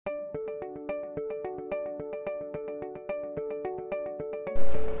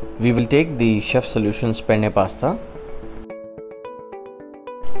We will take the Chef Solutions Penne Pasta.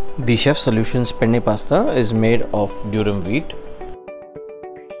 The Chef Solutions Penne Pasta is made of durum wheat.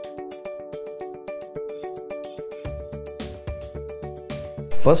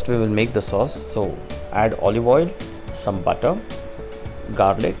 First we will make the sauce, so add olive oil, some butter,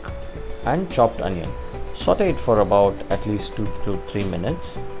 garlic and chopped onion. Saute it for about at least 2 to 3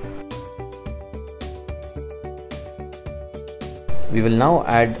 minutes. We will now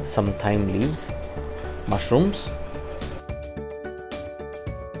add some thyme leaves, mushrooms,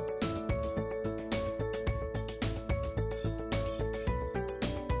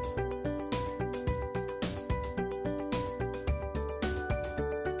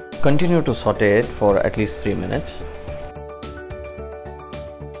 continue to saute it for at least 3 minutes.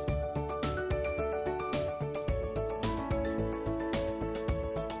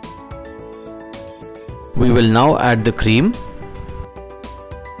 We will now add the cream.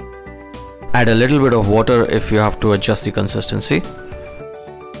 Add a little bit of water if you have to adjust the consistency.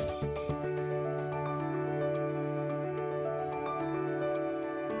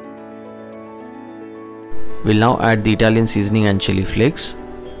 We'll now add the Italian seasoning and chili flakes.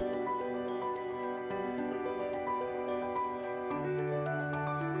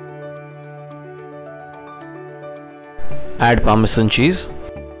 Add Parmesan cheese.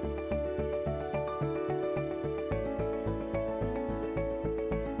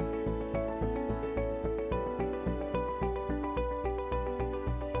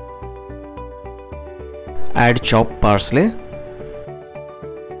 Add chopped parsley.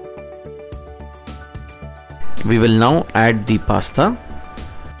 We will now add the pasta.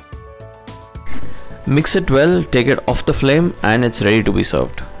 Mix it well, take it off the flame, and it's ready to be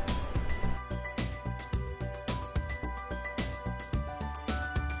served.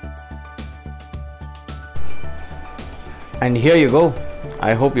 And here you go.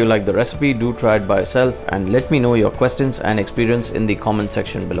 I hope you like the recipe. Do try it by yourself and let me know your questions and experience in the comment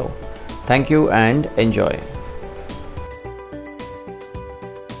section below. Thank you and enjoy.